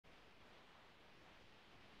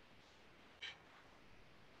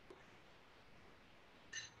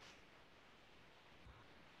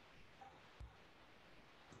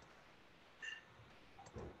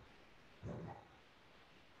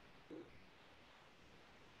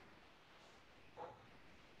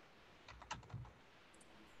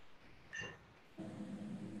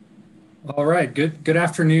All right, good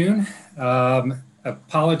afternoon.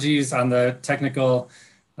 Apologies on the technical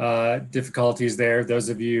difficulties there, those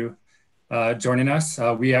of you joining us.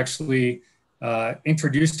 We actually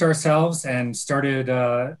introduced ourselves and started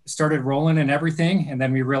rolling and everything, and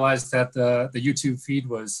then we realized that the YouTube feed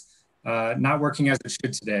was not working as it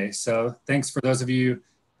should today. So thanks for those of you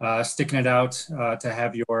sticking it out to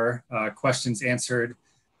have your questions answered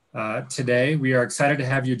today. We are excited to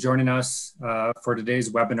have you joining us for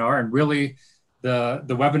today's webinar. And really, the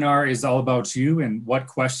webinar is all about you and what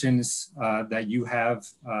questions that you have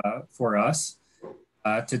for us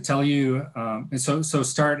to tell you. And so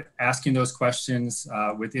start asking those questions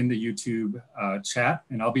within the YouTube chat,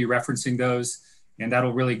 and I'll be referencing those, and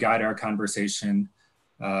that'll really guide our conversation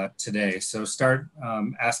today. So start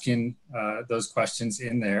asking those questions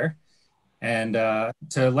in there. And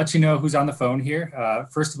to let you know who's on the phone here,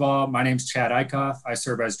 first of all, my name's Chad Eichhoff. I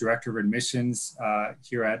serve as Director of Admissions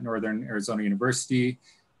here at Northern Arizona University,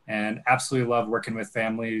 and absolutely love working with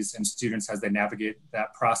families and students as they navigate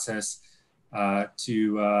that process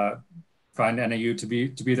to find NAU to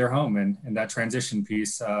be their home, and that transition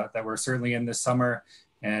piece that we're certainly in this summer.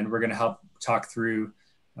 And we're going to help talk through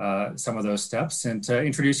some of those steps. And to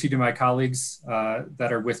introduce you to my colleagues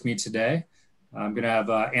that are with me today, I'm going to have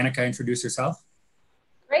Annika introduce herself.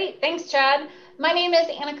 Great, thanks, Chad. My name is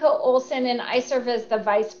Annika Olson, and I serve as the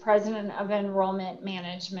Vice President of Enrollment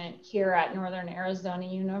Management here at Northern Arizona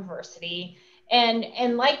University.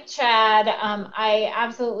 And like Chad, I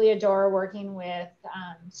absolutely adore working with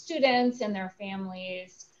students and their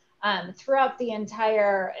families throughout the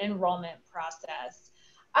entire enrollment process.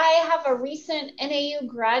 I have a recent NAU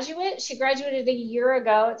graduate. She graduated a year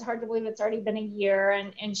ago. It's hard to believe it's already been a year,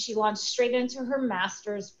 and she launched straight into her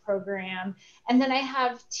master's program. And then I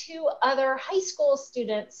have two other high school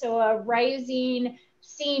students, so a rising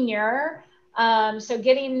senior, so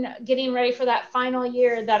getting ready for that final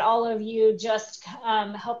year that all of you just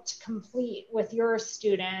helped complete with your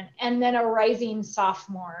student, and then a rising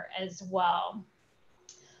sophomore as well.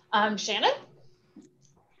 Shannon?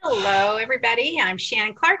 Hello, everybody. I'm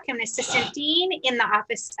Shannon Clark. I'm an Assistant Dean in the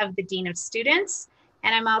Office of the Dean of Students,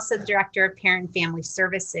 and I'm also the Director of Parent and Family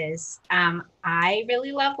Services. I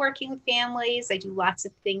really love working with families. I do lots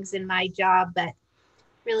of things in my job, but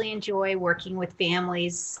really enjoy working with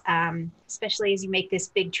families, especially as you make this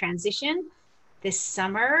big transition this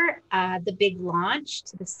summer, the big launch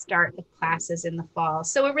to the start of classes in the fall.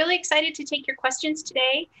 So we're really excited to take your questions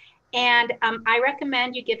today. And I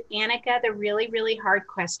recommend you give Annika the really, really hard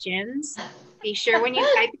questions. Be sure when you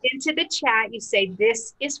type it into the chat, you say,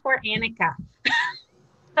 "This is for Annika."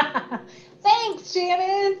 Thanks,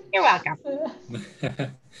 Shannon. You're welcome.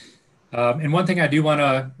 And one thing I do want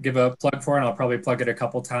to give a plug for, and I'll probably plug it a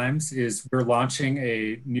couple times, is we're launching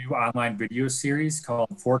a new online video series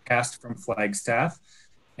called Forecast from Flagstaff.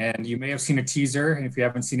 And you may have seen a teaser, and if you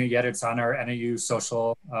haven't seen it yet, it's on our NAU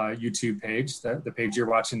social YouTube page, the page you're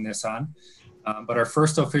watching this on. But our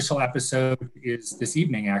first official episode is this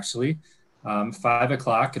evening, actually, 5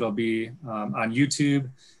 o'clock. It'll be on YouTube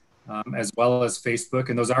as well as Facebook,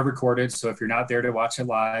 and those are recorded. So if you're not there to watch it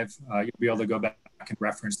live, you'll be able to go back and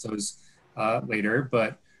reference those later.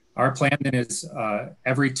 But our plan then is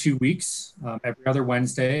every 2 weeks, every other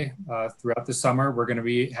Wednesday throughout the summer, we're going to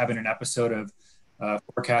be having an episode of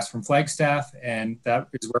Forecast from Flagstaff, and that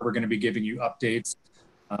is where we're going to be giving you updates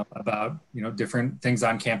about different things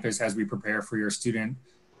on campus as we prepare for your student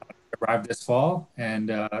to arrive this fall, and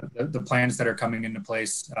the plans that are coming into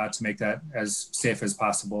place to make that as safe as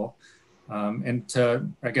possible. And to,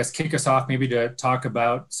 I guess, kick us off, maybe to talk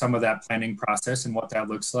about some of that planning process and what that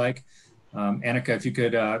looks like. Annika, if you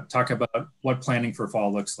could talk about what planning for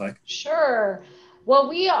fall looks like. Sure. Well,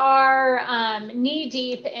 we are knee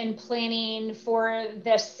deep in planning for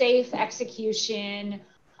the safe execution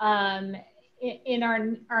in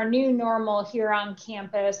our new normal here on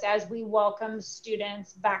campus as we welcome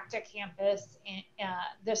students back to campus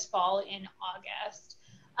this fall in August.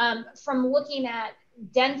 From looking at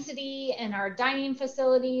density in our dining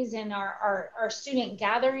facilities and our student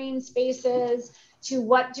gathering spaces, to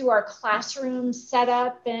what do our classrooms set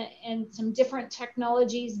up, and some different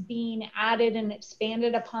technologies being added and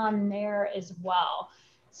expanded upon there as well.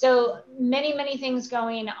 So many things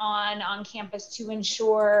going on campus to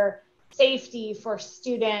ensure safety for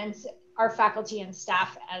students, our faculty and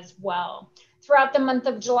staff as well. Throughout the month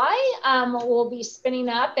of July, we'll be spinning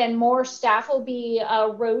up, and more staff will be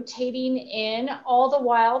rotating in, all the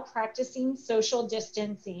while practicing social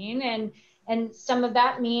distancing. And some of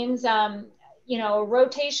that means a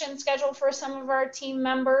rotation schedule for some of our team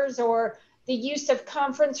members, or the use of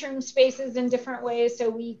conference room spaces in different ways so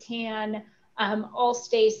we can all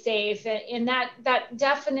stay safe. And that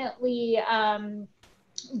definitely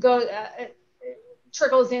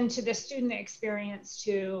trickles into the student experience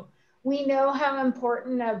too. We know how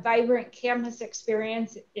important a vibrant campus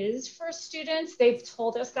experience is for students. They've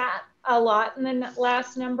told us that a lot in the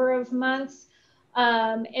last number of months.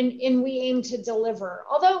 And we aim to deliver,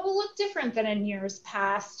 although it will look different than in years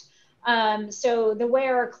past. So the way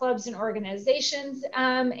our clubs and organizations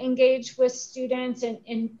engage with students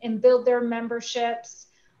and build their memberships,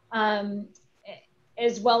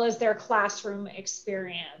 as well as their classroom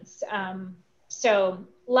experience. So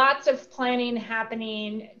lots of planning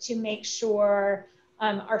happening to make sure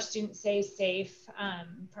our students stay safe,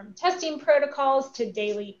 from testing protocols to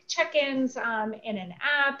daily check-ins in an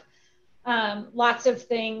app. Lots of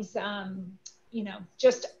things,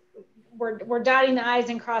 just we're dotting the I's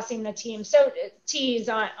and crossing the T's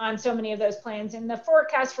on so many of those plans. And the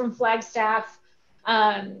forecast from Flagstaff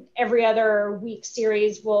every other week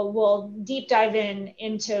series will deep dive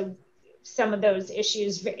into some of those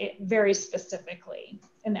issues very specifically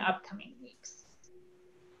in the upcoming weeks.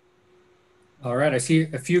 All right, I see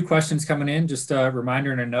a few questions coming in. Just a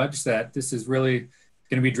reminder and a nudge that this is really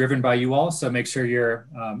going to be driven by you all. So make sure you're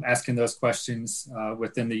asking those questions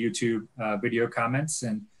within the YouTube video comments,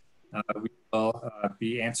 and we will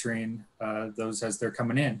be answering those as they're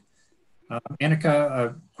coming in. Annika,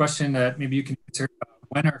 a question that maybe you can answer: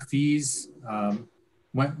 when are fees?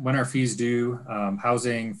 When are fees due?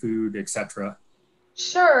 Housing, food, etc.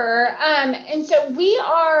 Sure. And so we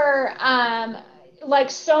are,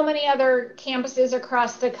 like so many other campuses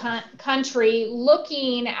across the country,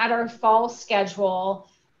 looking at our fall schedule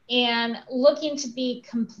and looking to be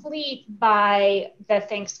complete by the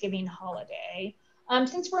Thanksgiving holiday.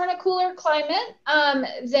 Since we're in a cooler climate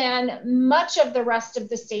than much of the rest of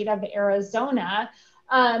the state of Arizona,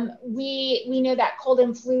 we know that cold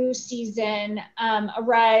and flu season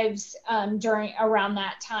arrives around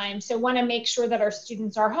that time. So want to make sure that our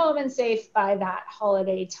students are home and safe by that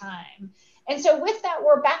holiday time. And so with that,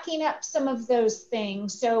 we're backing up some of those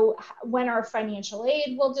things. So when our financial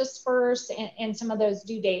aid will disperse and some of those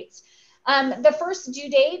due dates. The first due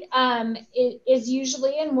date is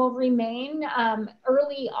usually and will remain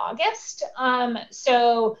early August.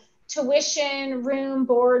 So tuition, room,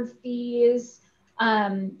 board fees,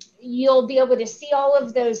 you'll be able to see all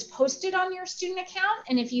of those posted on your student account.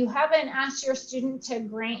 And if you haven't asked your student to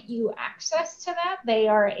grant you access to that, they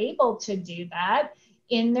are able to do that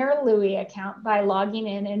in their LUI account by logging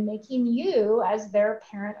in and making you, as their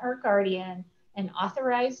parent or guardian, an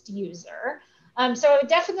authorized user. So I would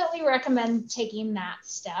definitely recommend taking that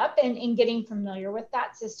step and getting familiar with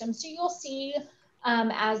that system. So you'll see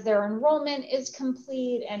as their enrollment is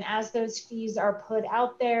complete and as those fees are put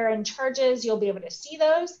out there and charges, you'll be able to see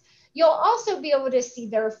those. You'll also be able to see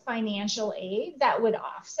their financial aid that would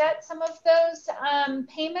offset some of those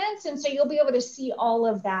payments. And so you'll be able to see all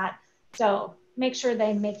of that. So make sure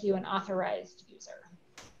they make you an authorized user.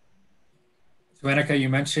 So Annika, you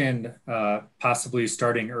mentioned possibly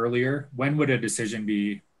starting earlier. When would a decision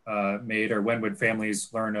be made, or when would families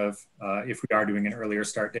learn of if we are doing an earlier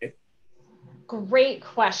start date? Great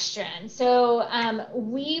question. So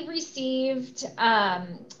we received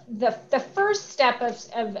the first step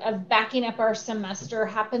of backing up our semester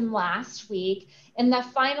happened last week, and the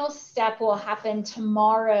final step will happen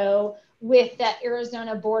tomorrow with the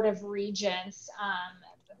Arizona Board of Regents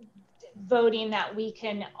voting that we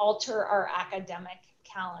can alter our academic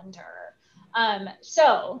calendar.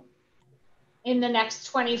 So in the next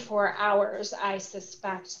 24 hours, I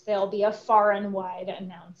suspect there'll be a far and wide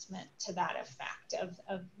announcement to that effect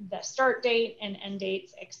of the start date and end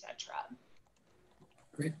dates, etc.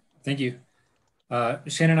 Great, thank you.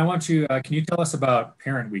 Shannon, I want you, can you tell us about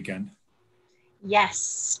Parent Weekend?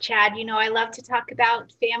 Yes, Chad, you know, I love to talk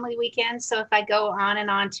about family weekends. So if I go on and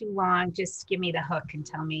on too long, just give me the hook and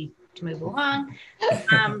tell me to move along.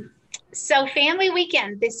 So family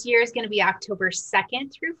weekend this year is going to be October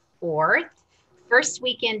 2nd through 4th, first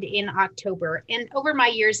weekend in October. And over my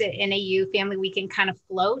years at NAU, family weekend kind of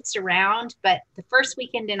floats around, but the first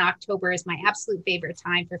weekend in October is my absolute favorite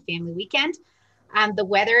time for family weekend. The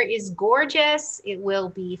weather is gorgeous. It will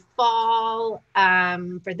be fall.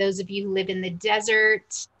 For those of you who live in the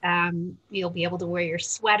desert, you'll be able to wear your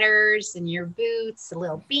sweaters and your boots, a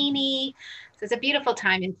little beanie. So it's a beautiful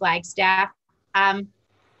time in Flagstaff.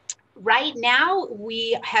 Right now,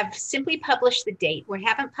 we have simply published the date. We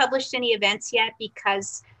haven't published any events yet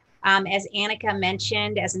because, as Annika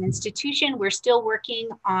mentioned, as an institution, we're still working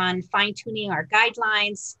on fine-tuning our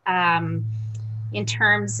guidelines in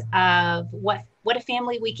terms of what a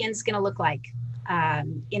family weekend is going to look like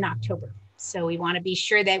in October. So we want to be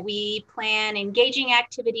sure that we plan engaging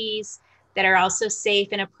activities that are also safe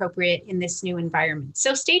and appropriate in this new environment.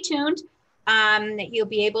 So stay tuned. You'll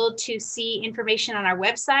be able to see information on our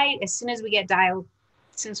website as soon as we get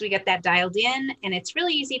that dialed in, and it's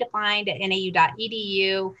really easy to find at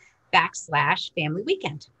nau.edu/family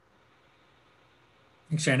weekend.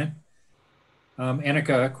 Thanks, Shannon.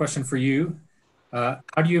 Annika, a question for you. How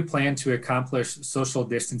do you plan to accomplish social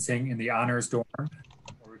distancing in the honors dorm? Or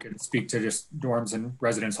we could speak to just dorms and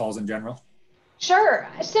residence halls in general. Sure.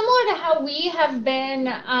 Similar to how we have been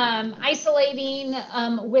isolating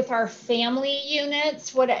with our family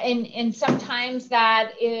units, and sometimes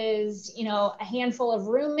that is, a handful of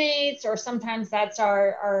roommates, or sometimes that's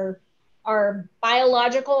our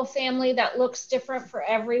biological family that looks different for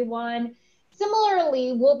everyone.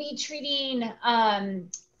 Similarly, we'll be treating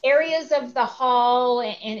areas of the hall,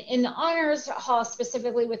 and in the honors hall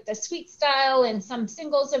specifically with the suite style and some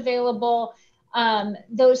singles available.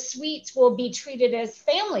 Those suites will be treated as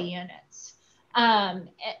family units.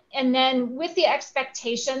 And then with the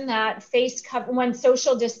expectation that when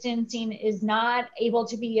social distancing is not able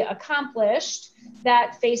to be accomplished,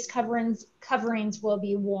 that face coverings will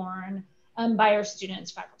be worn by our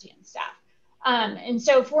students, faculty, and staff. And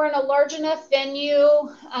so if we're in a large enough venue,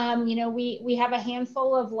 we have a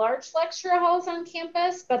handful of large lecture halls on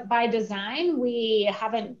campus, but by design, we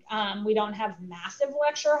don't have massive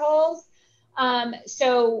lecture halls.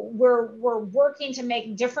 So we're working to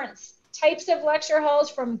make different types of lecture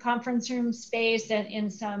halls, from conference room space and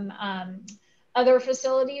in some other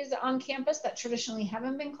facilities on campus that traditionally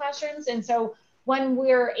haven't been classrooms. And so when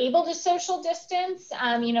we're able to social distance,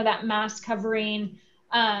 that mask covering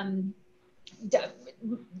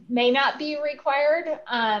may not be required,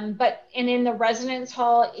 but in the residence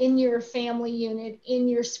hall, in your family unit, in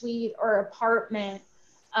your suite or apartment,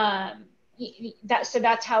 so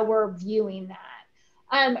that's how we're viewing that.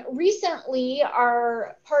 Recently,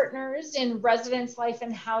 our partners in residence life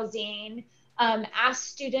and housing asked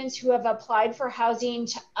students who have applied for housing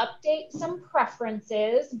to update some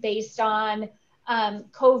preferences based on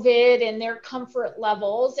COVID and their comfort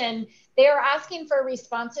levels. And they are asking for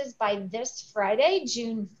responses by this Friday,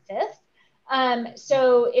 June 5th.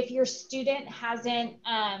 So if your student hasn't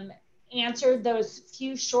answered those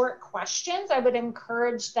few short questions, I would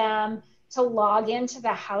encourage them to log into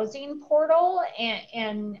the housing portal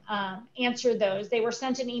and answer those. They were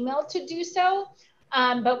sent an email to do so,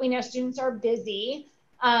 but we know students are busy.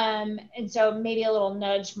 And so maybe a little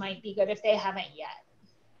nudge might be good if they haven't yet.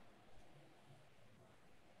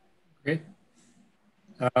 Great.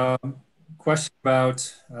 Question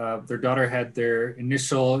about their daughter had their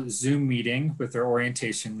initial Zoom meeting with their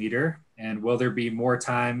orientation leader, and will there be more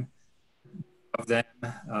time of them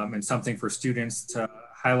and something for students to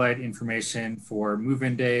highlight information for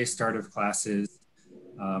move-in day, start of classes,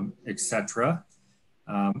 etc.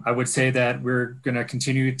 I would say that we're going to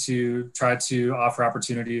continue to try to offer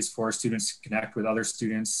opportunities for students to connect with other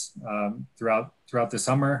students throughout the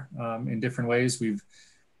summer in different ways. We've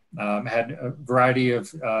had a variety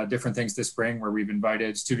of different things this spring where we've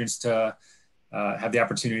invited students to have the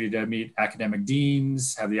opportunity to meet academic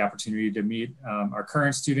deans, have the opportunity to meet our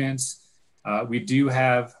current students. We do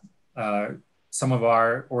have some of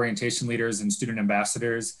our orientation leaders and student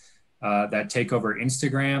ambassadors that take over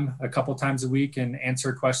Instagram a couple times a week and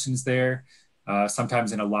answer questions there,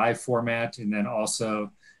 sometimes in a live format, and then also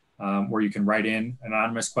where you can write in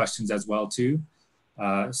anonymous questions as well too.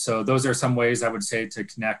 So those are some ways I would say to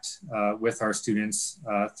connect with our students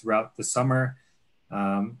throughout the summer.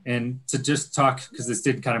 And to just talk, because this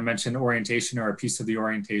did kind of mention orientation or a piece of the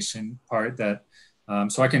orientation part that,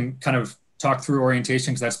 so I can kind of talk through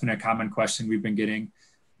orientation because that's been a common question we've been getting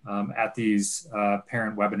at these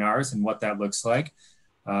parent webinars and what that looks like.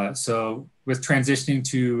 So with transitioning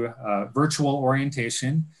to virtual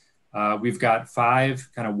orientation, we've got 5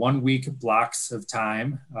 kind of 1-week blocks of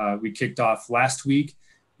time. We kicked off last week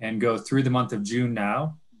and go through the month of June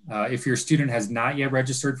now. If your student has not yet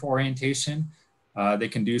registered for orientation, they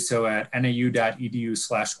can do so at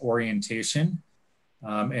nau.edu/orientation.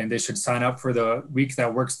 And they should sign up for the week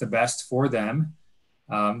that works the best for them.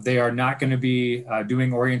 They are not going to be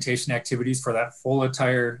doing orientation activities for that full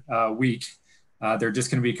entire week. They're just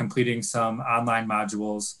going to be completing some online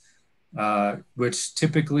modules, which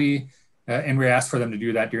typically, and we ask for them to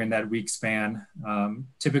do that during that week span,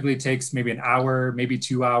 typically takes maybe an hour, maybe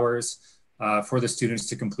 2 hours for the students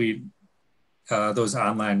to complete those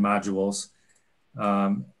online modules.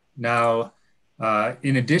 Now,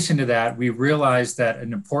 in addition to that, we realized that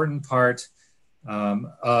an important part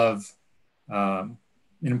of the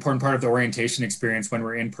orientation experience when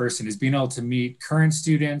we're in person is being able to meet current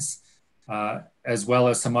students as well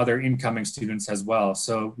as some other incoming students as well.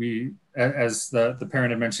 So we, as the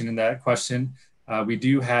parent had mentioned in that question, we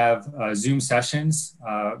do have Zoom sessions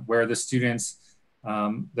where the students,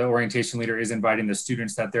 the orientation leader is inviting the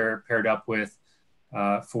students that they're paired up with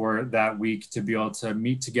for that week to be able to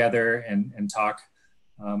meet together and talk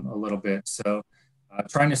a little bit. So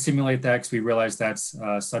trying to simulate that because we realize that's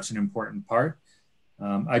such an important part.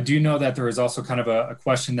 I do know that there was also kind of a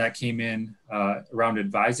question that came in around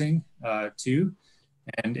advising too.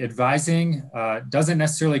 And advising doesn't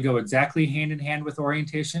necessarily go exactly hand in hand with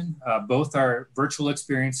orientation. Both are virtual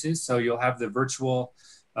experiences. So you'll have the virtual,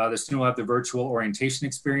 the student will have the virtual orientation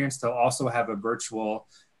experience. They'll also have a virtual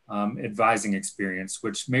advising experience,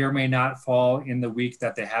 which may or may not fall in the week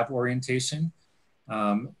that they have orientation.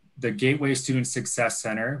 The Gateway Student Success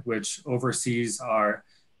Center, which oversees our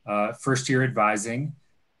first year advising,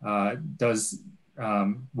 we'll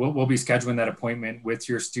be scheduling that appointment with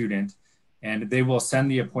your student, and they will send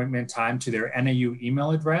the appointment time to their NAU email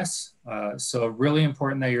address. So really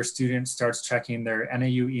important that your student starts checking their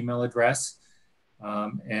NAU email address,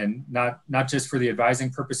 and not just for the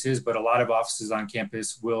advising purposes, but a lot of offices on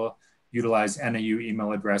campus will utilize NAU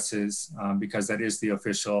email addresses because that is the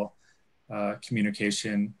official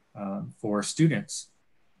communication for students.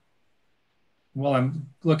 Well, I'm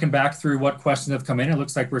looking back through what questions have come in. It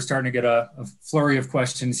looks like we're starting to get a flurry of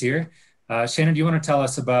questions here. Shannon, do you want to tell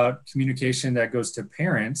us about communication that goes to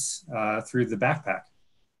parents through the backpack?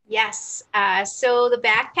 Yes. So the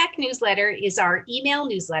backpack newsletter is our email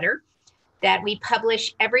newsletter that we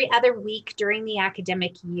publish every other week during the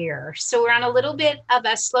academic year. So we're on a little bit of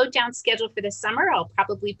a slowed down schedule for the summer. I'll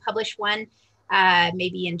probably publish one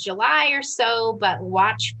maybe in July or so, but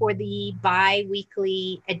watch for the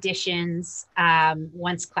bi-weekly editions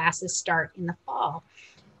once classes start in the fall.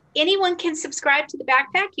 Anyone can subscribe to the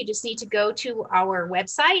backpack. You just need to go to our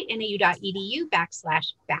website,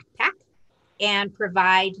 nau.edu/backpack, and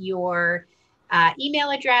provide your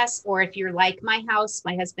email address, or if you're like my house,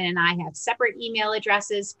 my husband and I have separate email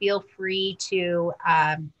addresses. Feel free to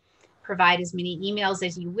provide as many emails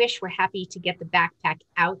as you wish. We're happy to get the backpack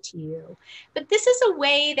out to you. But this is a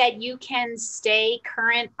way that you can stay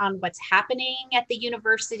current on what's happening at the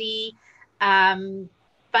university, fun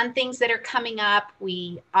things that are coming up.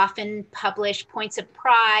 We often publish points of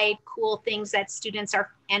pride, cool things that students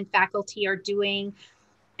and faculty are doing.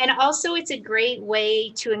 And also it's a great way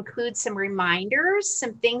to include some reminders,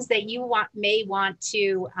 some things that you may want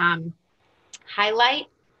to highlight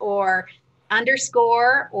or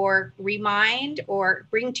underscore or remind or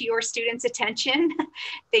bring to your students' attention,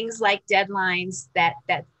 things like deadlines that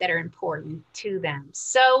are important to them.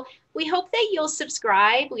 So we hope that you'll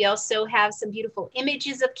subscribe. We also have some beautiful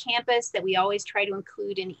images of campus that we always try to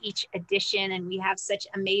include in each edition. And we have such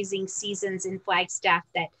amazing seasons in Flagstaff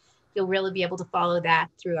that you'll really be able to follow that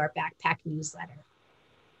through our backpack newsletter.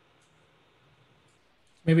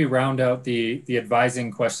 Maybe round out the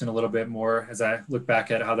advising question a little bit more as I look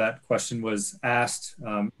back at how that question was asked.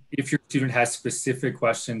 If your student has specific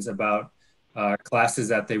questions about classes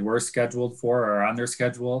that they were scheduled for or are on their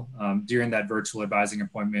schedule, during that virtual advising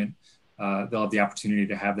appointment, they'll have the opportunity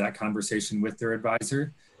to have that conversation with their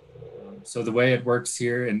advisor. So the way it works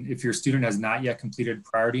here, and if your student has not yet completed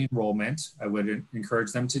priority enrollment, I would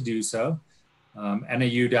encourage them to do so.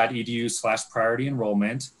 nau.edu/priority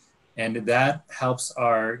enrollment. And that helps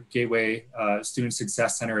our Gateway Student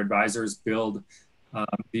Success Center advisors build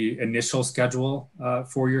the initial schedule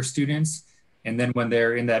for your students. And then when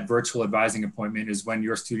they're in that virtual advising appointment is when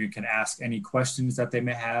your student can ask any questions that they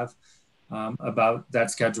may have about that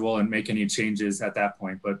schedule and make any changes at that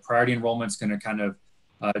point. But priority enrollment is going to kind of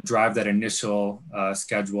drive that initial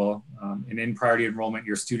schedule. And in priority enrollment,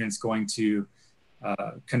 your student's going to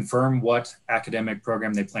confirm what academic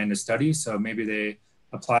program they plan to study. So maybe they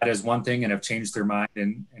applied as one thing and have changed their mind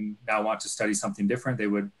and now want to study something different. They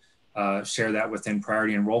would share that within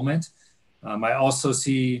priority enrollment. I also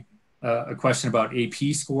see a question about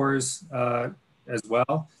AP scores as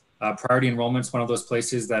well. Priority enrollment is one of those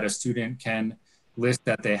places that a student can list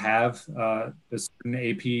that they have a certain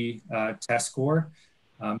AP test score.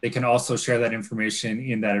 They can also share that information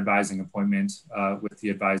in that advising appointment with the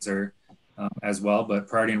advisor as well. But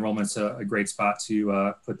priority enrollment is a great spot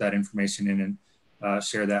to put that information in and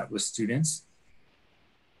share that with students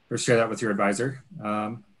or share that with your advisor.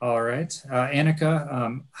 All right,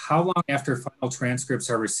 Annika, how long after final transcripts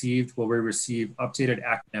are received will we receive updated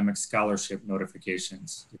academic scholarship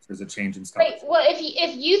notifications if there's a change in scholarship? Right. Well,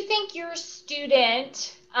 if you think your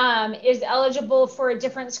student is eligible for a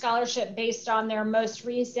different scholarship based on their most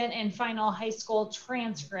recent and final high school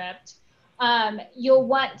transcript, you'll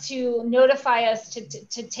want to notify us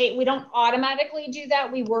to take, we don't automatically do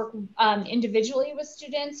that. We work individually with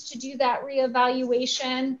students to do that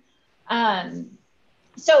reevaluation.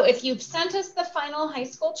 So if you've sent us the final high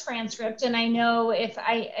school transcript, and I know if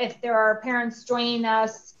there are parents joining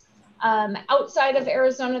us outside of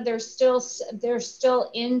Arizona, they're still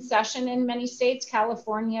in session in many states,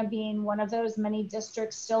 California being one of those, many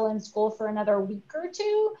districts still in school for another week or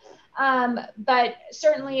two. But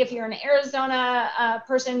certainly if you're an Arizona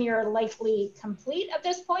person, you're likely complete at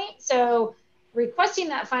this point. So requesting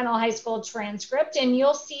that final high school transcript, and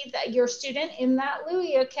you'll see that your student in that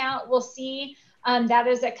LUI account will see that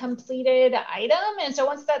is a completed item. And so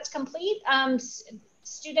once that's complete,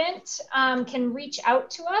 student can reach out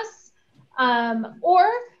to us or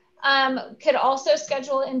could also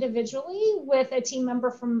schedule individually with a team member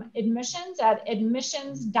from admissions at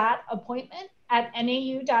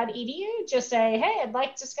admissions.appointment@nau.edu. Just say, hey, I'd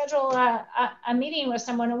like to schedule a meeting with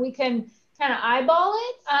someone, and we can kind of eyeball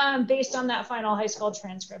it based on that final high school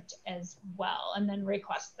transcript as well, and then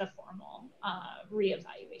request the formal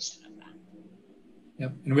reevaluation of that.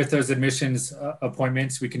 Yep. And with those admissions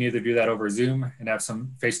appointments, we can either do that over Zoom and have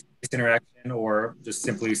some face-to-face interaction, or just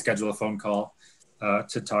simply schedule a phone call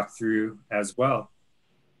to talk through as well.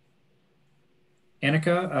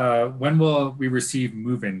 Annika, when will we receive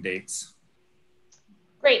move-in dates?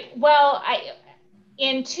 Great. Well,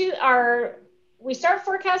 we start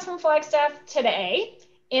forecast from Flagstaff today,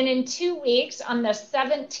 and in 2 weeks on the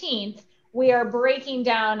 17th, we are breaking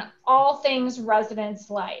down all things residence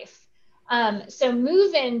life. So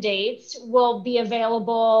move-in dates will be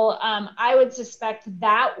available, I would suspect,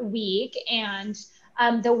 that week. And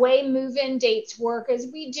the way move-in dates work is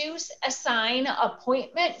we do assign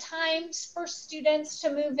appointment times for students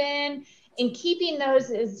to move in, and keeping those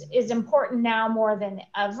is important now more than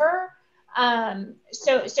ever.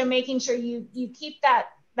 So making sure you keep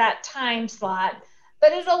that time slot.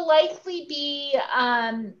 But it'll likely be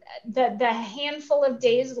the handful of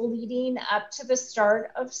days leading up to the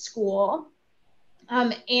start of school,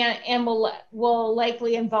 and will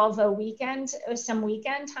likely involve a weekend, some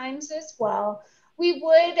weekend times as well. We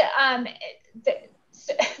would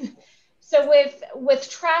so with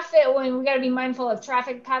traffic, when we got to be mindful of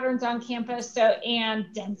traffic patterns on campus,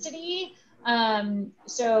 and density.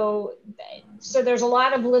 So there's a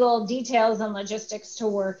lot of little details and logistics to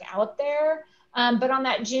work out there. But on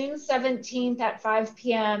that June 17th at 5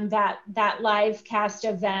 p.m., that live cast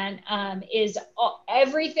event is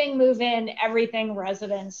everything move-in, everything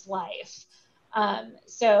residence life.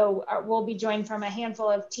 So we'll be joined from a handful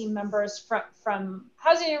of team members from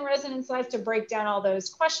Housing and Residence Life to break down all those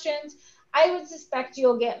questions. I would suspect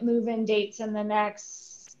you'll get move-in dates in the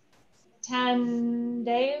next 10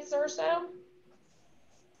 days or so.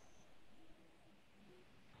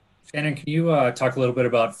 Shannon, can you talk a little bit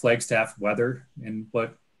about Flagstaff weather and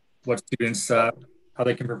what students, how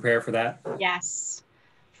they can prepare for that? Yes.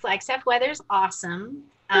 Flagstaff weather's awesome.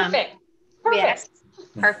 Perfect. Yes,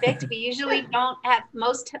 perfect. We usually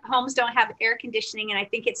most homes don't have air conditioning, and I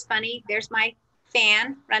think it's funny. There's my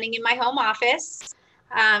fan running in my home office.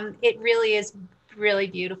 It really is really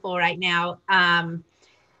beautiful right now.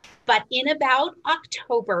 But in about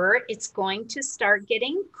October, it's going to start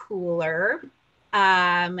getting cooler.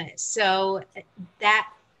 So that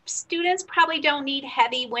students probably don't need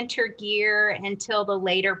heavy winter gear until the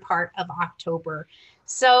later part of October.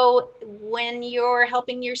 So when you're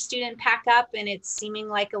helping your student pack up and it's seeming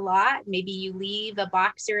like a lot, maybe you leave a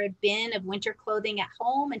box or a bin of winter clothing at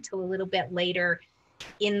home until a little bit later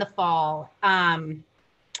in the fall.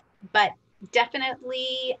 But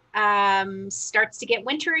definitely starts to get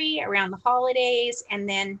wintry around the holidays, and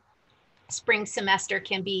then spring semester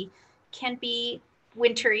can be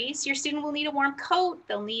wintry. So your student will need a warm coat.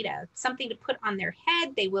 They'll need something to put on their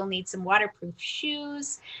head. They will need some waterproof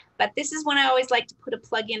shoes. But this is when I always like to put a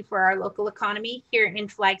plug in for our local economy here in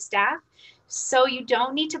Flagstaff. So you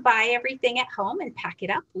don't need to buy everything at home and pack it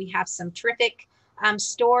up. We have some terrific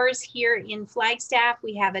stores here in Flagstaff.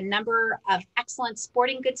 We have a number of excellent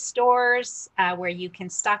sporting goods stores where you can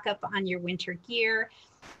stock up on your winter gear.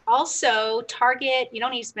 Also, Target, you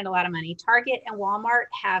don't need to spend a lot of money. Target and Walmart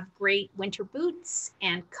have great winter boots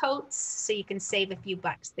and coats, so you can save a few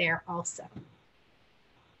bucks there also.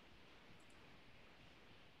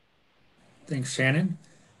 Thanks, Shannon.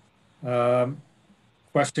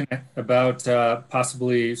 Question about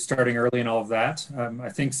possibly starting early and all of that. I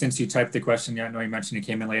think since you typed the question, I know you mentioned you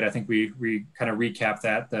came in late. I think we kind of recapped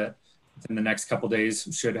that within the next couple of days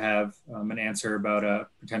should have an answer about a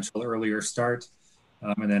potential earlier start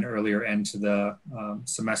and then earlier end to the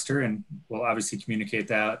semester. And we'll obviously communicate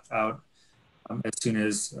that out as soon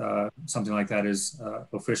as something like that is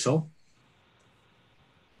official.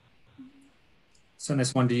 Send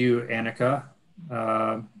this one to you, Annika.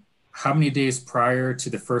 How many days prior to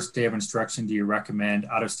the first day of instruction do you recommend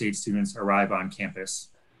out-of-state students arrive on campus?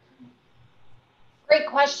 Great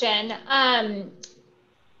question.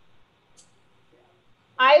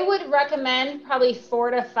 I would recommend probably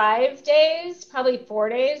 4 to 5 days, probably 4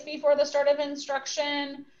 days before the start of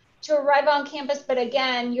instruction to arrive on campus. But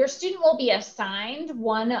again, your student will be assigned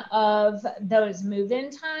one of those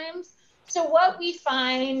move-in times. So what we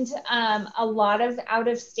find a lot of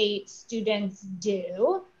out-of-state students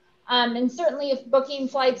do, and certainly if booking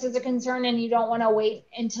flights is a concern and you don't want to wait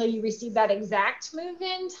until you receive that exact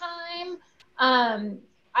move-in time,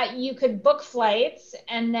 you could book flights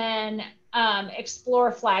and then explore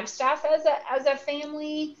Flagstaff as a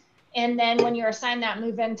family. And then when you're assigned that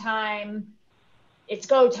move-in time, it's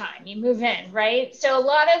go time, you move in, right? So a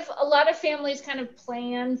lot of families kind of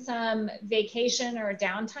plan some vacation or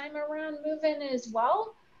downtime around move-in as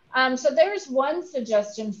well. So there's one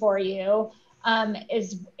suggestion for you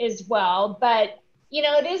as well. But, you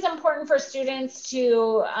know, it is important for students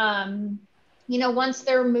to, you know, once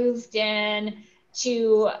they're moved in,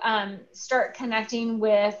 to start connecting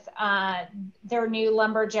with their new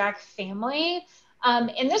lumberjack family.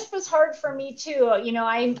 And this was hard for me too. You know,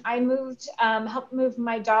 I moved, helped move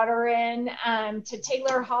my daughter in to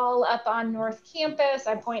Taylor Hall up on North Campus.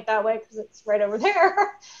 I point that way because it's right over there.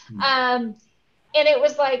 And it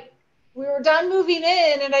was like, we were done moving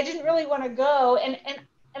in and I didn't really want to go.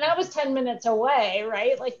 And I was 10 minutes away,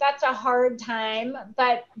 right? Like that's a hard time,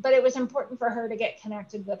 but it was important for her to get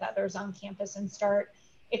connected with others on campus and start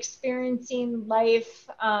experiencing life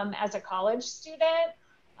as a college student.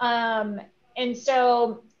 And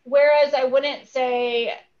so, whereas I wouldn't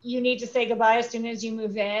say you need to say goodbye as soon as you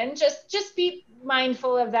move in, just be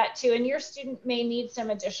mindful of that too. And your student may need some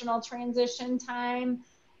additional transition time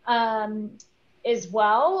as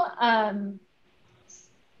well.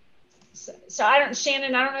 So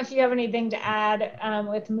Shannon, I don't know if you have anything to add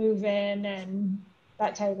with move in and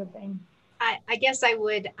that type of thing. I guess I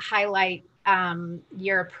would highlight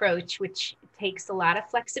your approach, which takes a lot of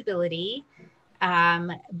flexibility,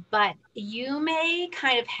 but you may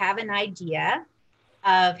kind of have an idea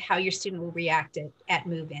of how your student will react at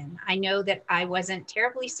move-in. I know that I wasn't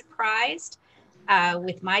terribly surprised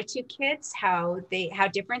with my two kids, how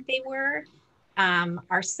different they were.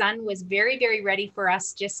 Our son was very, very ready for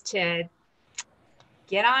us just to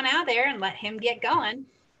get on out there and let him get going.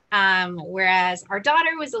 Whereas our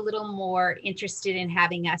daughter was a little more interested in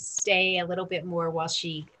having us stay a little bit more while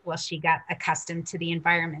she got accustomed to the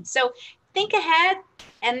environment. So think ahead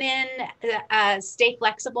and then stay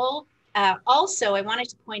flexible. Also, I wanted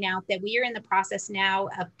to point out that we are in the process now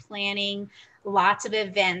of planning lots of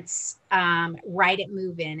events right at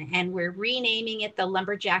move-in, and we're renaming it the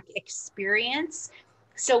Lumberjack Experience.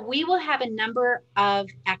 So we will have a number of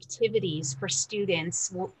activities for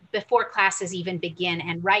students before classes even begin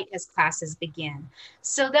and right as classes begin.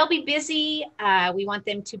 So they'll be busy. We want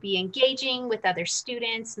them to be engaging with other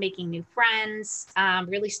students, making new friends,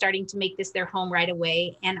 really starting to make this their home right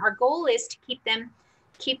away. And our goal is to keep them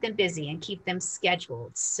busy and keep them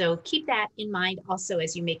scheduled. So keep that in mind also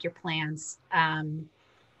as you make your plans,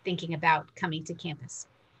 thinking about coming to campus.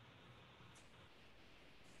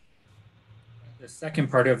 The second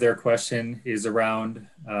part of their question is around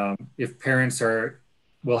if parents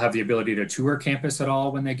will have the ability to tour campus at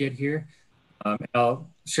all when they get here. I'll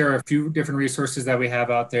share a few different resources that we have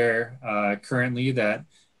out there currently that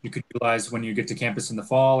you could utilize when you get to campus in the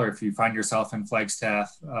fall, or if you find yourself in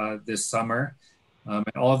Flagstaff this summer. And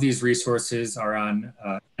all of these resources are on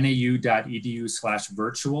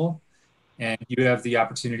nau.edu/virtual. And you have the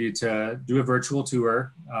opportunity to do a virtual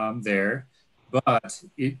tour there. But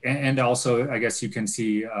and also, I guess you can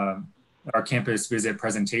see our campus visit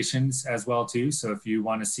presentations as well too. So if you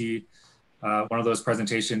want to see one of those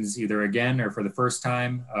presentations either again or for the first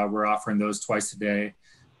time, we're offering those twice a day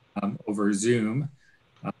over Zoom.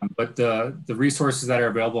 But the resources that are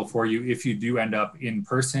available for you if you do end up in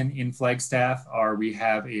person in Flagstaff are we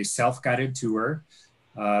have a self-guided tour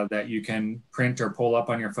that you can print or pull up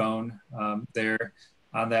on your phone there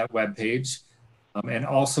on that webpage. And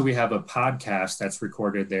also we have a podcast that's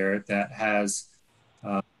recorded there that has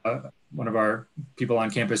one of our people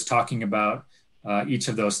on campus talking about each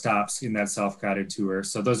of those stops in that self-guided tour.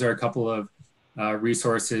 So those are a couple of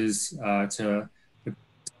resources to the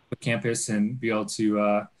campus and be able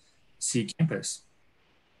to see campus.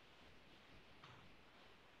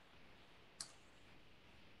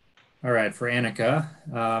 All right, for Annika,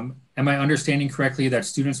 Am I understanding correctly that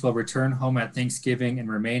students will return home at Thanksgiving and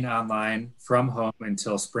remain online from home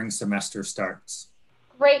until spring semester starts?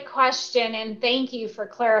 Great question, and thank you for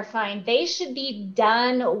clarifying. They should be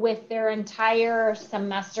done with their entire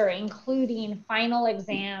semester, including final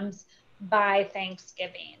exams, by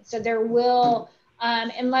Thanksgiving. So there will,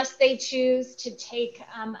 unless they choose to take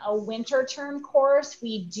a winter term course,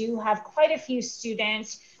 we do have quite a few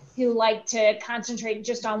students who like to concentrate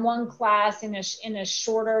just on one class in a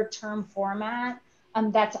shorter term format.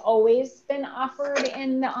 That's always been offered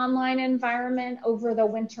in the online environment over the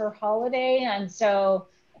winter holiday. And so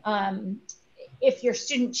if your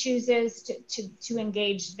student chooses to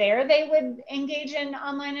engage there, they would engage in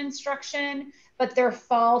online instruction, but their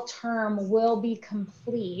fall term will be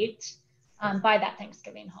complete by that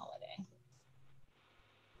Thanksgiving holiday.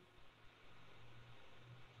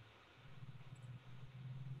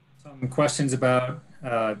 Some questions about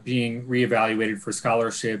being reevaluated for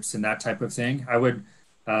scholarships and that type of thing. I would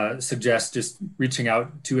suggest just reaching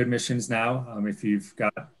out to admissions now. If you've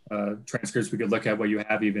got transcripts, we could look at what you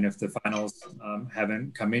have, even if the finals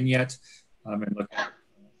haven't come in yet, and look at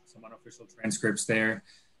some unofficial transcripts there.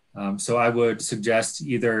 So I would suggest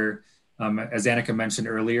either, as Annika mentioned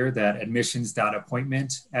earlier, that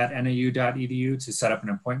admissions.appointment@nau.edu to set up an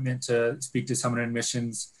appointment to speak to someone in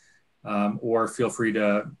admissions, or feel free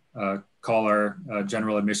to call our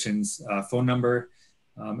general admissions phone number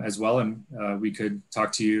as well, and we could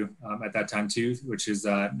talk to you at that time too, which is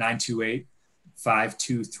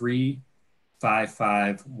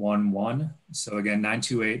 928-523-5511. So again,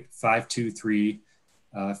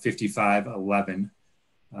 928-523-5511.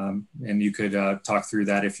 And you could talk through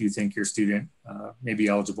that if you think your student may be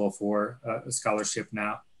eligible for a scholarship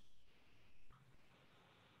now.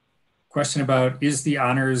 Question about, is the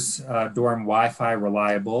honors dorm Wi-Fi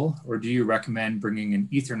reliable, or do you recommend bringing an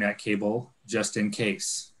Ethernet cable just in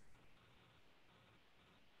case?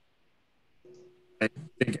 I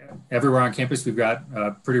think everywhere on campus we've got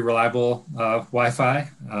pretty reliable Wi-Fi,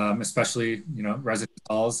 especially residence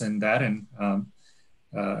halls and that. And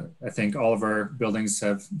I think all of our buildings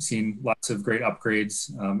have seen lots of great upgrades,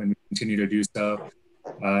 and we continue to do so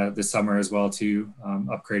this summer as well, to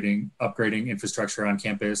upgrading infrastructure on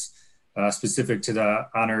campus. Specific to the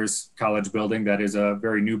Honors College building, that is a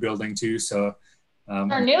very new building too. So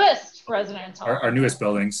our newest residence hall. Our newest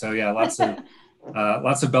building. So yeah, lots of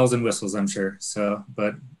bells and whistles, I'm sure. So,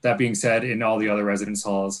 but that being said, in all the other residence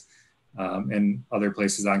halls and other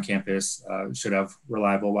places on campus, should have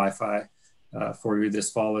reliable Wi-Fi for you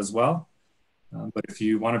this fall as well. But if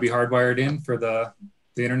you want to be hardwired in for the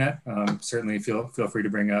internet, certainly feel free to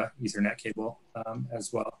bring a Ethernet cable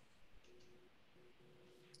as well.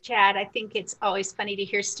 Chad, I think it's always funny to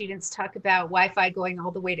hear students talk about Wi-Fi going all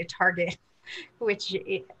the way to Target, which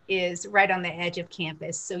is right on the edge of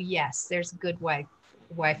campus. So yes, there's good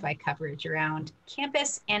Wi-Fi coverage around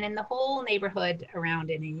campus and in the whole neighborhood around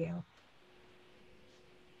NAU.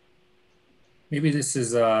 Maybe this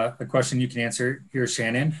is a question you can answer here,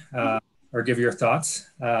 Shannon, or give your thoughts.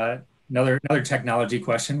 Another technology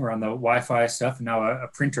question. We're on the Wi-Fi stuff. Now a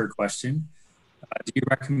printer question. Do you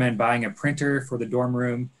recommend buying a printer for the dorm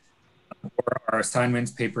room, or are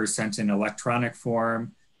assignments, papers sent in electronic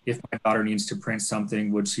form? If my daughter needs to print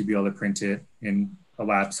something, would she be able to print it in a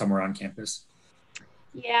lab somewhere on campus?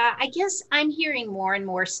 Yeah, I guess I'm hearing more and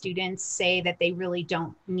more students say that they really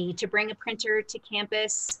don't need to bring a printer to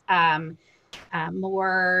campus.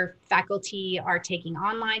 More faculty are taking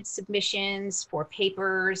online submissions for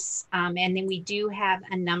papers. And then we do have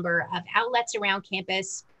a number of outlets around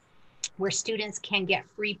campus where students can get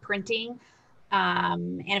free printing.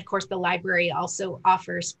 And of course, the library also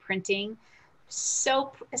offers printing.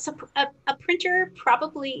 So a printer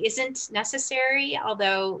probably isn't necessary,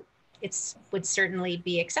 although it would certainly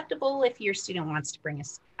be acceptable if your student wants to bring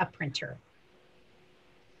a printer.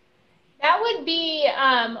 That would be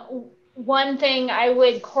one thing I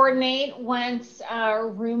would coordinate once our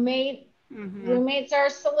roommates are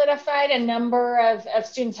solidified. A number of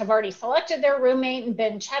students have already selected their roommate and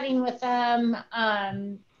been chatting with them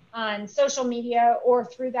on social media or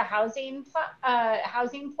through the housing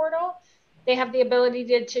portal. They have the ability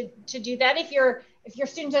to do that. If your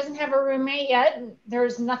student doesn't have a roommate yet,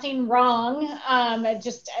 there's nothing wrong.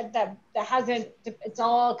 It's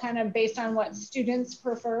all kind of based on what students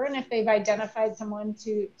prefer and if they've identified someone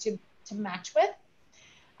to match with.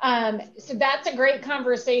 So that's a great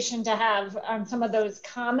conversation to have on some of those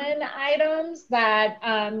common items that,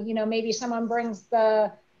 maybe someone brings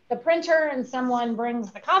the printer and someone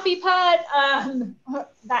brings the coffee pot,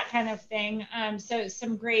 that kind of thing. So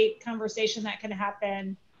some great conversation that can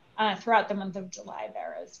happen throughout the month of July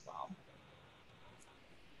there as well.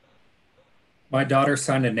 My daughter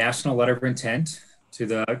signed a national letter of intent to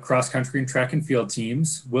the cross country and track and field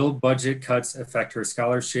teams. Will budget cuts affect her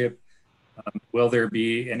scholarship? Will there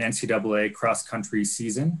be an NCAA cross country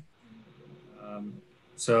season?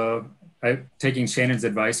 So taking Shannon's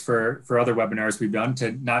advice for other webinars we've done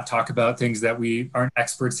to not talk about things that we aren't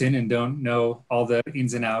experts in and don't know all the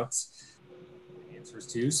ins and outs answers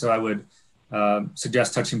to. So I would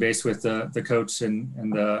suggest touching base with the coach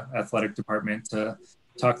and the athletic department to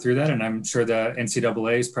talk through that. And I'm sure the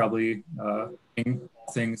NCAA is probably doing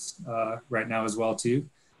things right now as well too.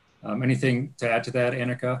 Anything to add to that,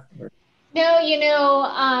 Annika?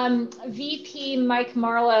 No, VP Mike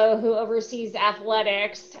Marlowe, who oversees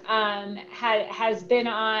athletics, has been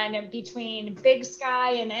on between Big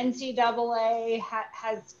Sky and NCAA,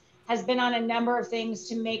 has been on a number of things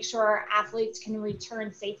to make sure our athletes can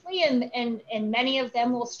return safely, and many of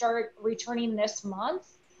them will start returning this month.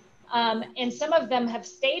 And some of them have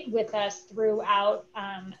stayed with us throughout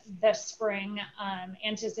the spring,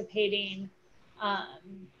 anticipating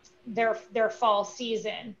their fall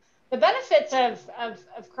season. The benefits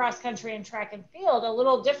of cross country and track and field, a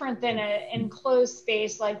little different than an enclosed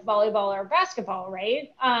space like volleyball or basketball, right?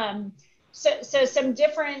 So some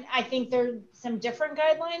different, I think there's some different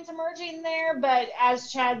guidelines emerging there, but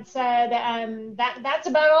as Chad said, that's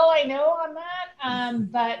about all I know on that.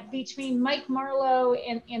 But between Mike Marlowe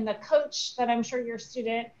and the coach that I'm sure your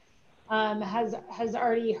student has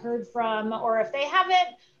already heard from, or if they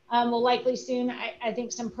haven't, will likely soon. I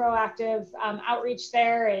think some proactive outreach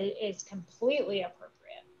there is completely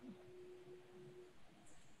appropriate.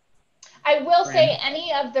 I will say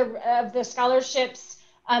any of the scholarships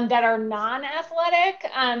that are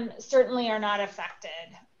non-athletic certainly are not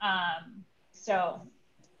affected. So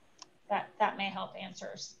that may help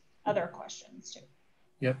answer other questions too.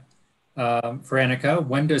 Yep. For Annika,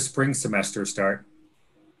 when does spring semester start?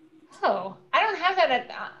 Oh, I don't have that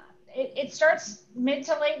at it starts mid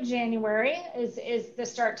to late January is the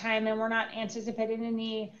start time, and we're not anticipating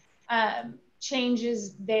any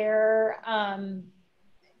changes there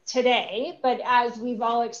today. But as we've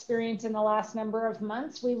all experienced in the last number of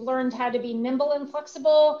months, we've learned how to be nimble and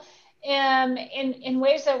flexible in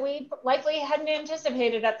ways that we likely hadn't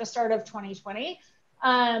anticipated at the start of 2020.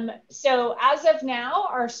 So as of now,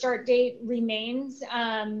 our start date remains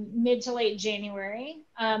mid to late January.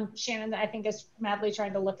 Shannon, I think, is madly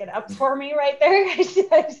trying to look it up for me right there.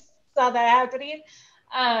 I saw that happening.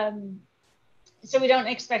 So we don't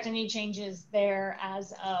expect any changes there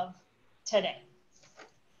as of today.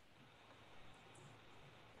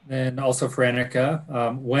 And also for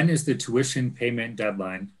Annika, when is the tuition payment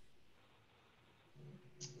deadline?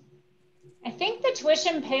 I think the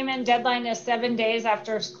tuition payment deadline is 7 days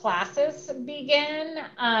after classes begin.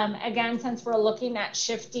 Again, since we're looking at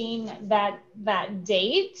shifting that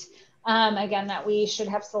date, again, that we should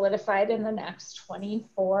have solidified in the next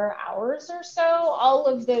 24 hours or so, all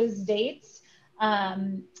of those dates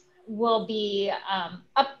will be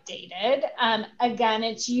updated. Again,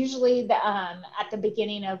 it's usually at the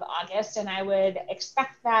beginning of August, and I would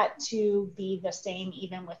expect that to be the same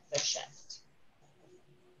even with the shift.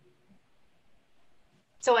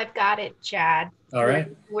 So I've got it, Chad. All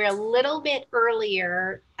right. We're a little bit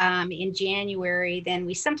earlier in January than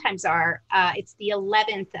we sometimes are. It's the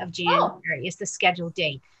 11th of January is the scheduled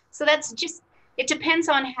date. So that's just, it depends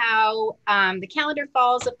on how the calendar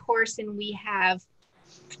falls, of course, and we have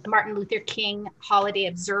the Martin Luther King holiday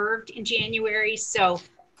observed in January. So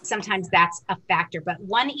sometimes that's a factor, but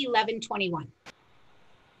 1/11/21.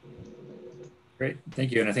 Great,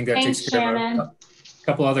 thank you. And I think that Thanks, takes care Shannon. of a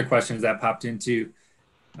couple other questions that popped into.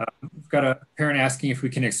 We've got a parent asking if we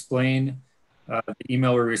can explain the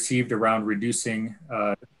email we received around reducing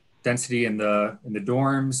density in the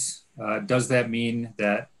dorms. Does that mean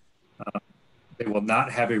that they will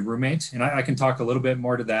not have a roommate? And I can talk a little bit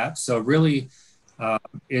more to that. So really,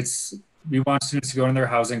 we want students to go in their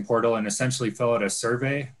housing portal and essentially fill out a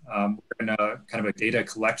survey. We're in a kind of a data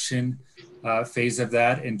collection phase of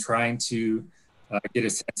that and trying to get a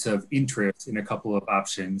sense of interest in a couple of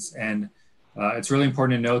options. And it's really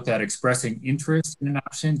important to note that expressing interest in an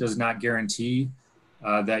option does not guarantee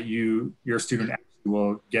that your student actually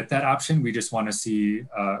will get that option. We just want to see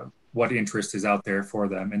what interest is out there for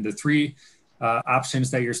them. And the three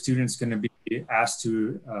options that your student's going to be asked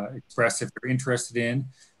to express if they're interested in,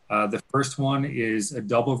 the first one is a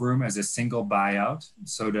double room as a single buyout.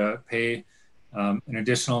 So to pay an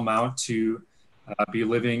additional amount to be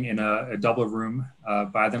living in a double room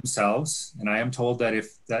by themselves. And I am told that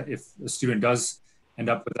if a student does end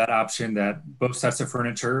up with that option, that both sets of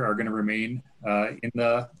furniture are going to remain in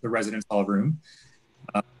the residence hall room.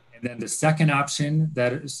 And And then the second option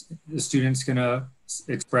that the student's going to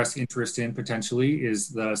express interest in potentially is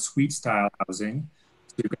the suite style housing.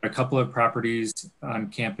 So we've got a couple of properties on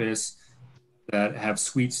campus that have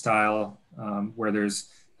suite style where there's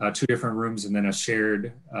 2 different rooms and then a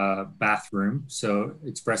shared bathroom. So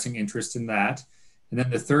expressing interest in that. And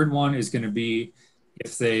then the third one is going to be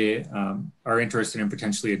if they are interested in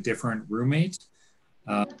potentially a different roommate,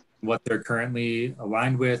 what they're currently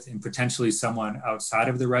aligned with, and potentially someone outside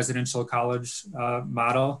of the residential college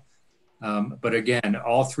model. But again,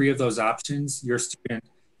 all 3 of those options, your student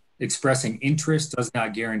expressing interest does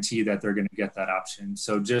not guarantee that they're going to get that option.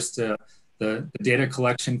 So just the data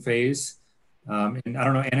collection phase. And I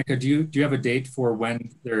don't know, Annika, do you have a date for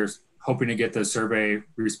when they're hoping to get the survey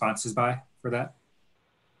responses by for that?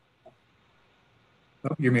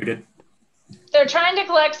 Oh, you're muted. They're trying to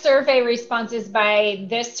collect survey responses by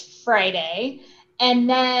this Friday. And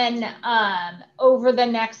then over the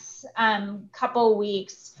next couple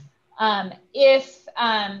weeks, if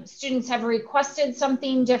students have requested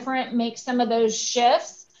something different, make some of those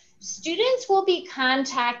shifts, students will be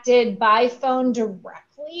contacted by phone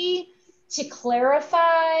directly to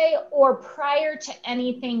clarify or prior to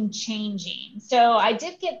anything changing. So I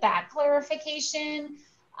did get that clarification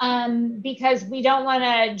because we don't want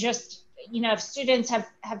to just, if students have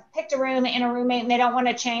picked a room and a roommate and they don't want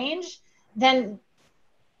to change, then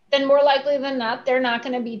more likely than not, they're not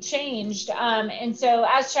going to be changed. And so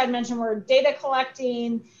as Chad mentioned, we're data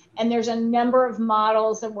collecting and there's a number of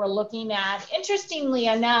models that we're looking at. Interestingly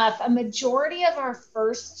enough, a majority of our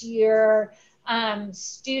first year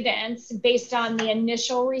students, based on the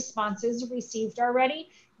initial responses received already,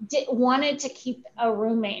 wanted to keep a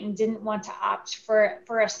roommate and didn't want to opt for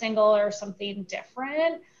a single or something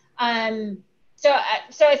different.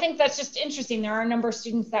 So I think that's just interesting. There are a number of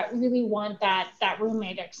students that really want that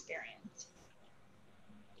roommate experience.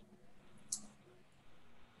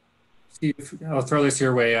 I'll throw this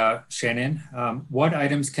your way, Shannon. What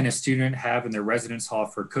items can a student have in their residence hall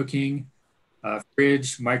for cooking?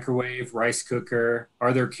 Fridge, microwave, rice cooker.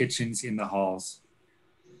 Are there kitchens in the halls?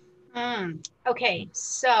 Okay,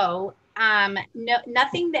 so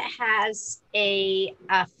nothing that has a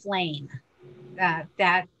flame.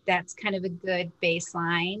 That's kind of a good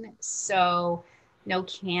baseline. So no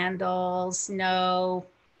candles, no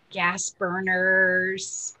gas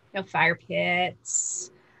burners, no fire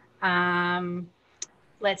pits.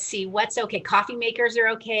 Let's see, what's okay? Coffee makers are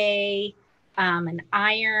okay. An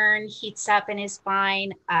iron heats up and is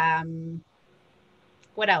fine.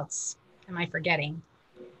 What else am I forgetting?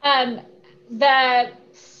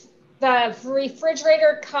 The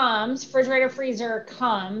refrigerator freezer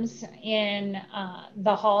comes in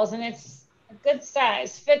the halls, and it's a good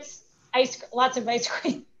size, fits lots of ice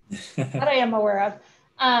cream that I am aware of.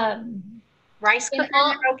 Rice cookers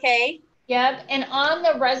are okay. Yep, and on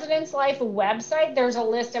the Residence Life website, there's a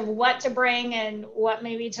list of what to bring and what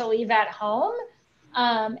maybe to leave at home.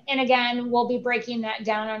 And again, we'll be breaking that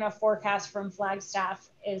down on a forecast from Flagstaff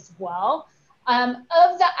as well. Of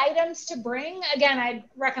the items to bring, again, I'd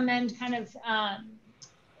recommend kind of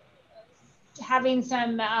having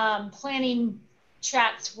some planning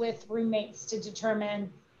chats with roommates to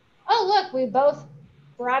determine, oh, look, we both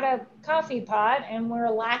brought a coffee pot and we're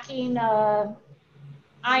lacking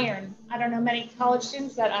iron. I don't know many college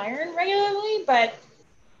students that iron regularly, but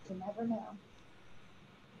you never know.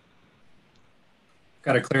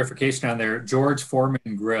 Got a clarification on there. George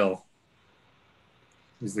Foreman Grill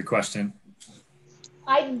is the question.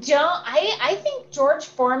 I think George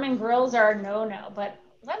Foreman grills are a no-no, but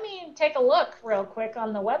let me take a look real quick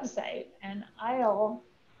on the website and I'll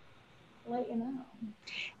let you know.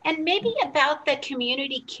 And maybe about the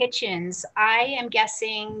community kitchens, I am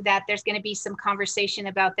guessing that there's going to be some conversation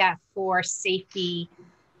about that for safety,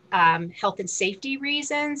 health and safety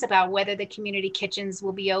reasons, about whether the community kitchens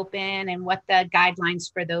will be open and what the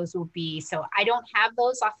guidelines for those will be. So I don't have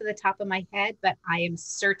those off of the top of my head, but I am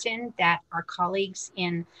certain that our colleagues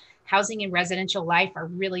in housing and residential life are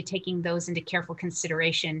really taking those into careful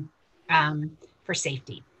consideration for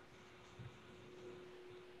safety.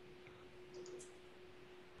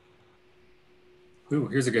 Ooh,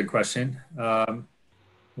 here's a good question.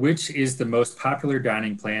 Which is the most popular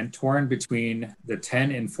dining plan, torn between the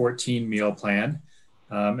 10 and 14 meal plan?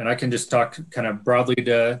 And I can just talk kind of broadly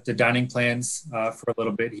to the dining plans for a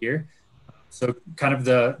little bit here. So kind of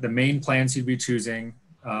the main plans you'd be choosing,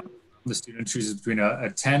 the student chooses between a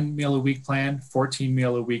 10 meal a week plan, 14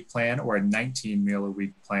 meal a week plan, or a 19 meal a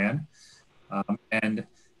week plan. And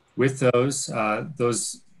with those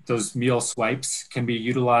meal swipes can be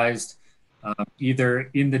utilized either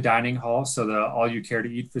in the dining hall, so the all you care to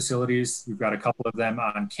eat facilities, we've got a couple of them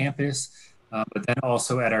on campus, but then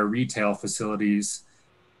also at our retail facilities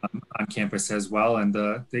on campus as well. And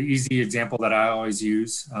the easy example that I always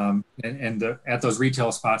use, at those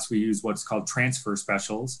retail spots, we use what's called transfer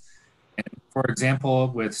specials. And for example,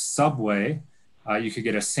 with Subway, you could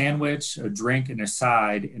get a sandwich, a drink, and a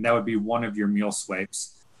side, and that would be one of your meal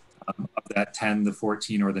swipes of that 10, the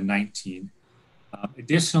 14, or the 19.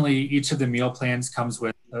 Additionally, each of the meal plans comes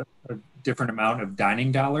with a different amount of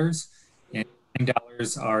dining dollars, and dining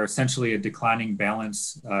dollars are essentially a declining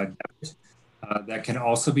balance debit that can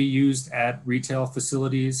also be used at retail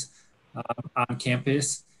facilities on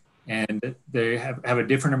campus. And they have a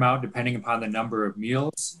different amount depending upon the number of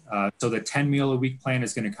meals. So the 10 meal a week plan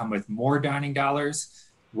is going to come with more dining dollars,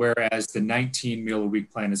 whereas the 19 meal a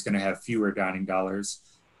week plan is going to have fewer dining dollars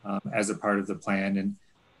as a part of the plan. And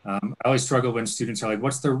I always struggle when students are like,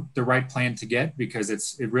 what's the right plan to get? Because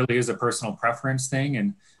it really is a personal preference thing,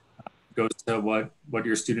 and goes to what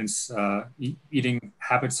your students' eating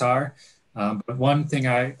habits are. But one thing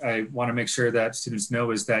I want to make sure that students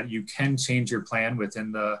know is that you can change your plan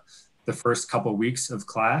within the first couple weeks of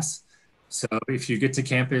class. So if you get to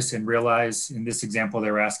campus and realize, in this example,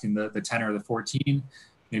 they were asking the 10 or the 14,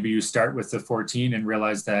 maybe you start with the 14 and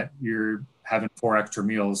realize that you're having 4 extra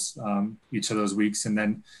meals each of those weeks, and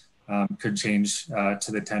then could change to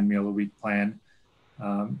the 10 meal a week plan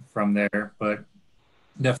from there. But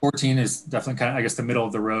the 14 is definitely kind of, I guess, the middle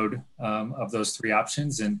of the road of those 3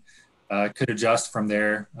 options, and could adjust from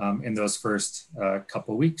there in those first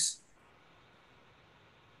couple weeks.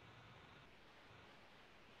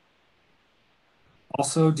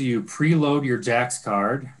 Also, do you preload your JAX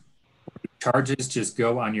card, or do charges just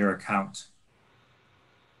go on your account?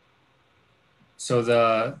 So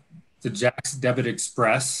the JAX Debit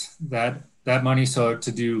Express, that money, so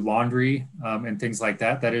to do laundry and things like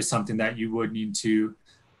that, that is something that you would need to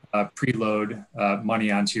preload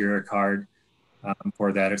money onto your card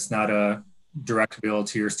for that. It's not a direct bill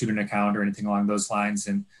to your student account or anything along those lines.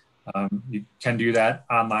 And you can do that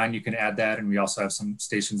online. You can add that. And we also have some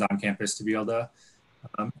stations on campus to be able to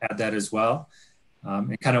add that as well.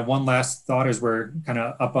 And kind of one last thought as we're kind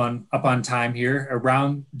of up on time here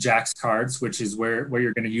around JAX cards, which is where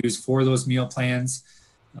you're going to use for those meal plans,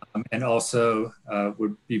 and also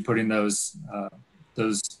would be putting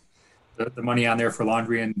the money on there for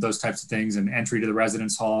laundry and those types of things, and entry to the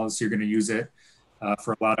residence halls. You're going to use it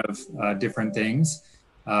for a lot of different things.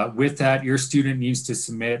 With that, your student needs to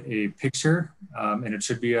submit a picture, and it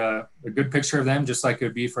should be a good picture of them, just like it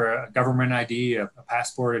would be for a government ID, a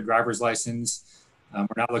passport, a driver's license. We're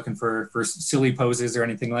not looking for silly poses or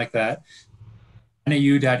anything like that.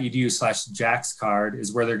 NAU.edu/JAX card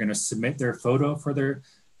is where they're going to submit their photo for their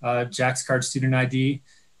JAX card student ID.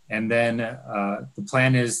 And then the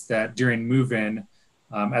plan is that during move-in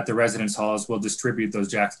at the residence halls, we'll distribute those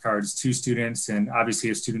JAX cards to students. And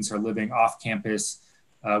obviously, if students are living off campus,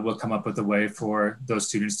 we'll come up with a way for those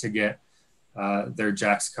students to get their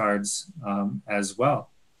JAX cards as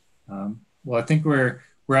well. Well, I think we're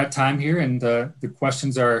at time here, and the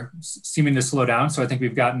questions are seeming to slow down. So I think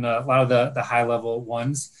we've gotten a lot of the high level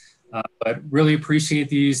ones, but really appreciate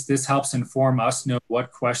these. This helps inform us know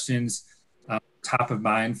what questions are top of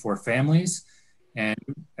mind for families. And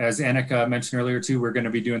as Annika mentioned earlier too, we're going to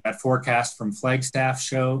be doing that forecast from Flagstaff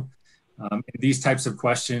show. These types of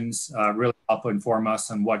questions really help inform us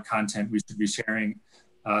on what content we should be sharing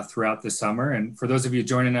throughout the summer. And for those of you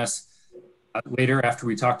joining us later after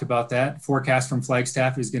we talked about that, Forecast from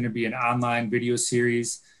Flagstaff is going to be an online video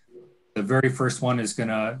series. The very first one is going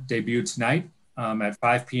to debut tonight at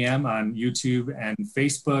 5 p.m. on YouTube and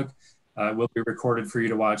Facebook. Will be recorded for you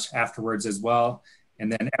to watch afterwards as well.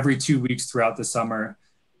 And then every 2 weeks throughout the summer,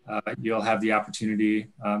 you'll have the opportunity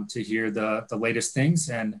to hear the latest things.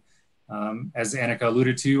 And as Annika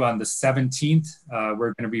alluded to, on the 17th,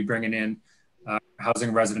 we're going to be bringing in Housing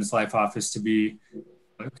and Residence Life Office to be,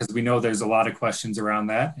 because we know there's a lot of questions around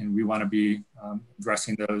that, and we want to be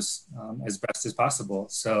addressing those as best as possible.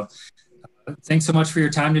 So thanks so much for your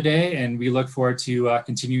time today, and we look forward to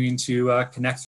continuing to connect